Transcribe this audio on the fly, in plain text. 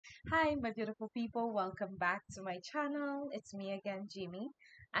Hi, my beautiful people. Welcome back to my channel. It's me again, Jimmy,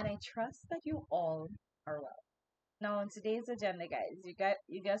 and I trust that you all are well. Now, on today's agenda, guys,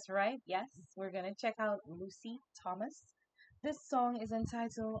 you guessed right. Yes, we're gonna check out Lucy Thomas. This song is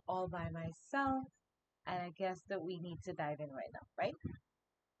entitled "All by Myself," and I guess that we need to dive in right now, right?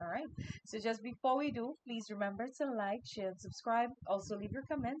 All right. So just before we do, please remember to like, share, and subscribe. Also, leave your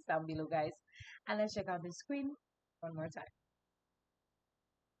comments down below, guys, and let's check out the screen one more time.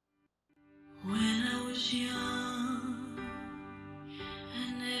 When I was young,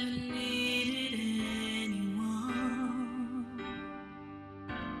 I never needed anyone,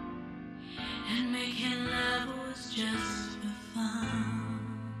 and making love was just for fun.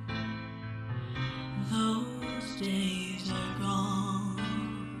 Those days are gone.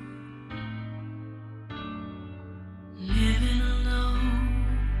 Living alone,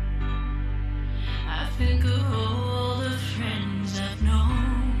 I think of all the friends I've known.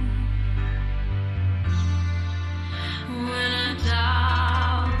 When I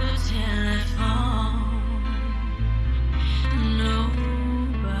dial the telephone,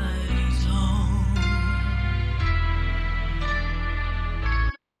 nobody's home.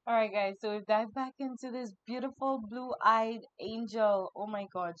 All right, guys, so we dive back into this beautiful blue-eyed angel. Oh my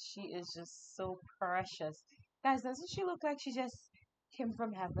God, she is just so precious. Guys, doesn't she look like she just came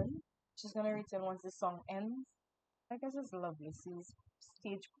from heaven? She's gonna return once the song ends. I guess it's lovely. She's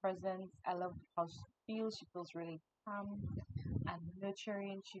stage presence. I love how she feels. She feels really calm and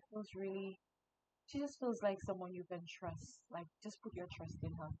nurturing. She just feels like someone you can trust. Like, just put your trust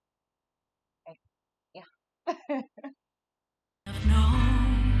in her. Like, yeah. I've known.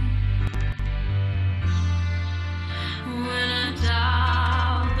 When I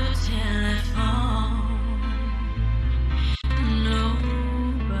dial the telephone,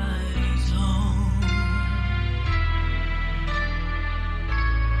 nobody's home.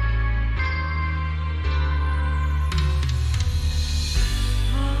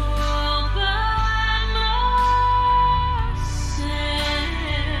 All by myself,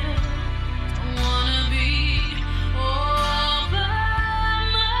 don't wanna be all by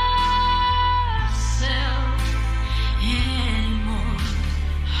myself anymore.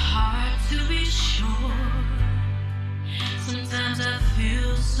 Hard to be sure. Sometimes I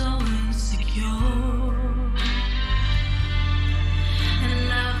feel so insecure, and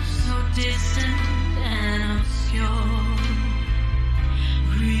love so distant and obscure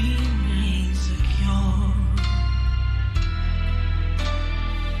remains secure.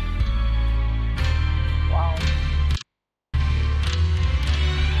 Wow.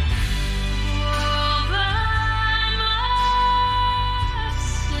 All by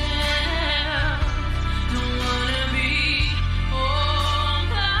myself, don't wanna be all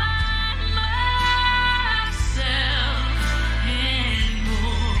by myself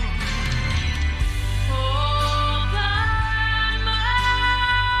anymore. All by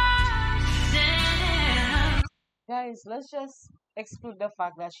myself. Guys, let's just exclude the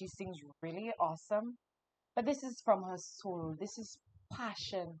fact that she sings really awesome. But this is from her soul. This is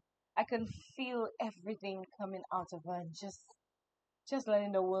passion. I can feel everything coming out of her and just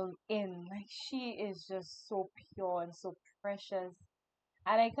letting the world in. Like she is just so pure and so precious.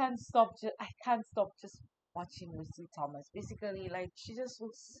 And I can't stop just watching Lucy Thomas. Basically, like she just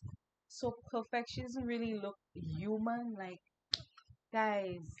looks so perfect. She doesn't really look human. Like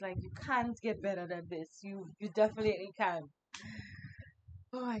guys, like you can't get better than this. You definitely can.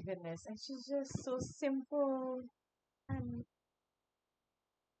 Oh my goodness. And she's just so simple and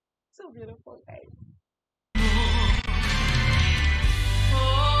so beautiful, guys.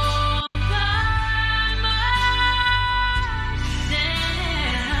 All by myself,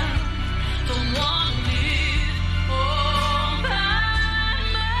 don't wanna live all by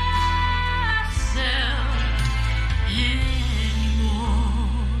myself anymore.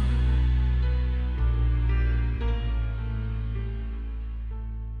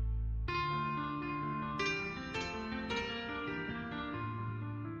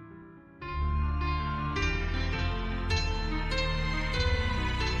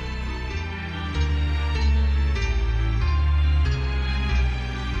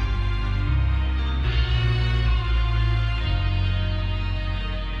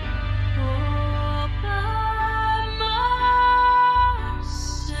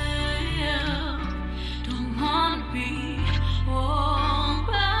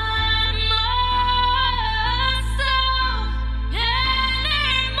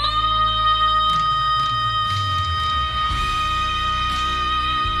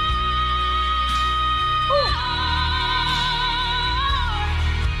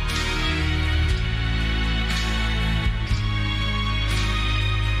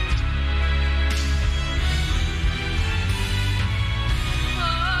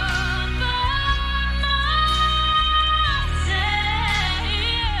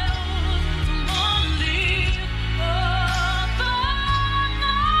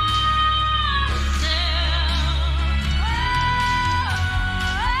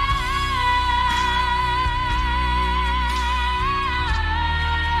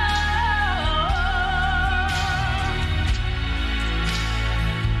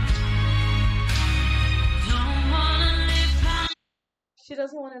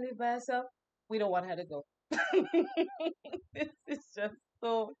 doesn't want to live by herself, we don't want her to go. This is just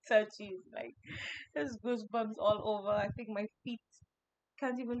so touchy. It's like there's goosebumps all over. I think my feet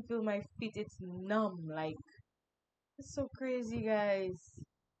can't even feel my feet. It's numb. Like it's so crazy, guys.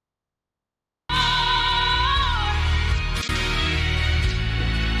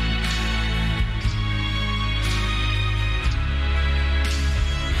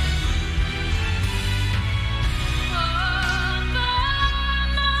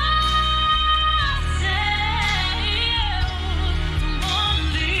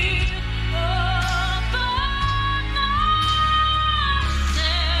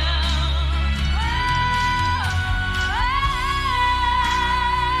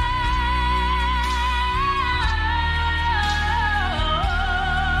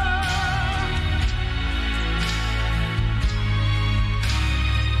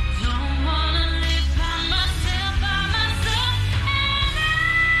 Don't wanna live by myself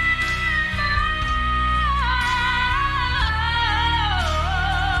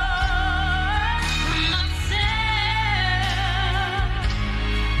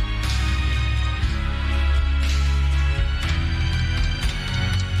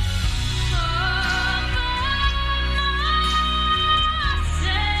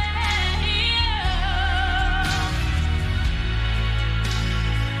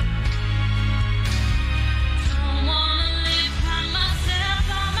Don't wanna live by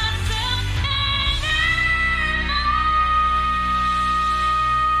myself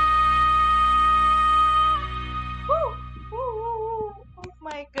Woo! Woo, woo, woo. Oh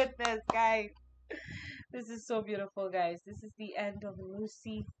my goodness, guys. This is so beautiful, guys. This is the end of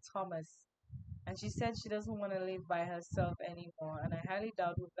Lucy Thomas. And she said she doesn't want to live by herself anymore. And I highly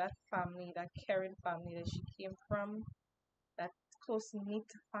doubt with that family, that caring family that she came from, that close knit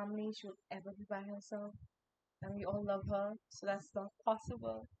family, she would ever be by herself. And we all love her, so that's not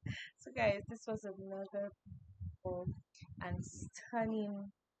possible. So, guys, this was another beautiful and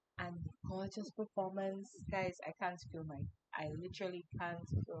stunning and gorgeous performance. Guys, I literally can't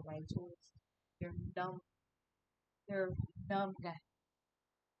feel my toes. They're numb. They're numb, guys.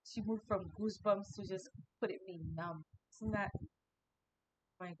 She moved from goosebumps to just putting me numb. Isn't that, oh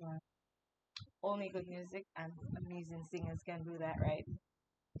my god? Only good music and amazing singers can do that, right?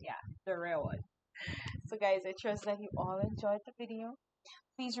 Yeah, the real one. So, guys, I trust that you all enjoyed the video.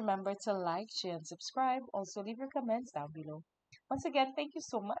 Please remember to like, share, and subscribe. Also, leave your comments down below. Once again, thank you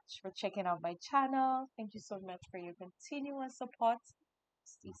so much for checking out my channel. Thank you so much for your continuous support.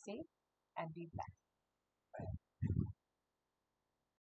 Stay safe and be blessed.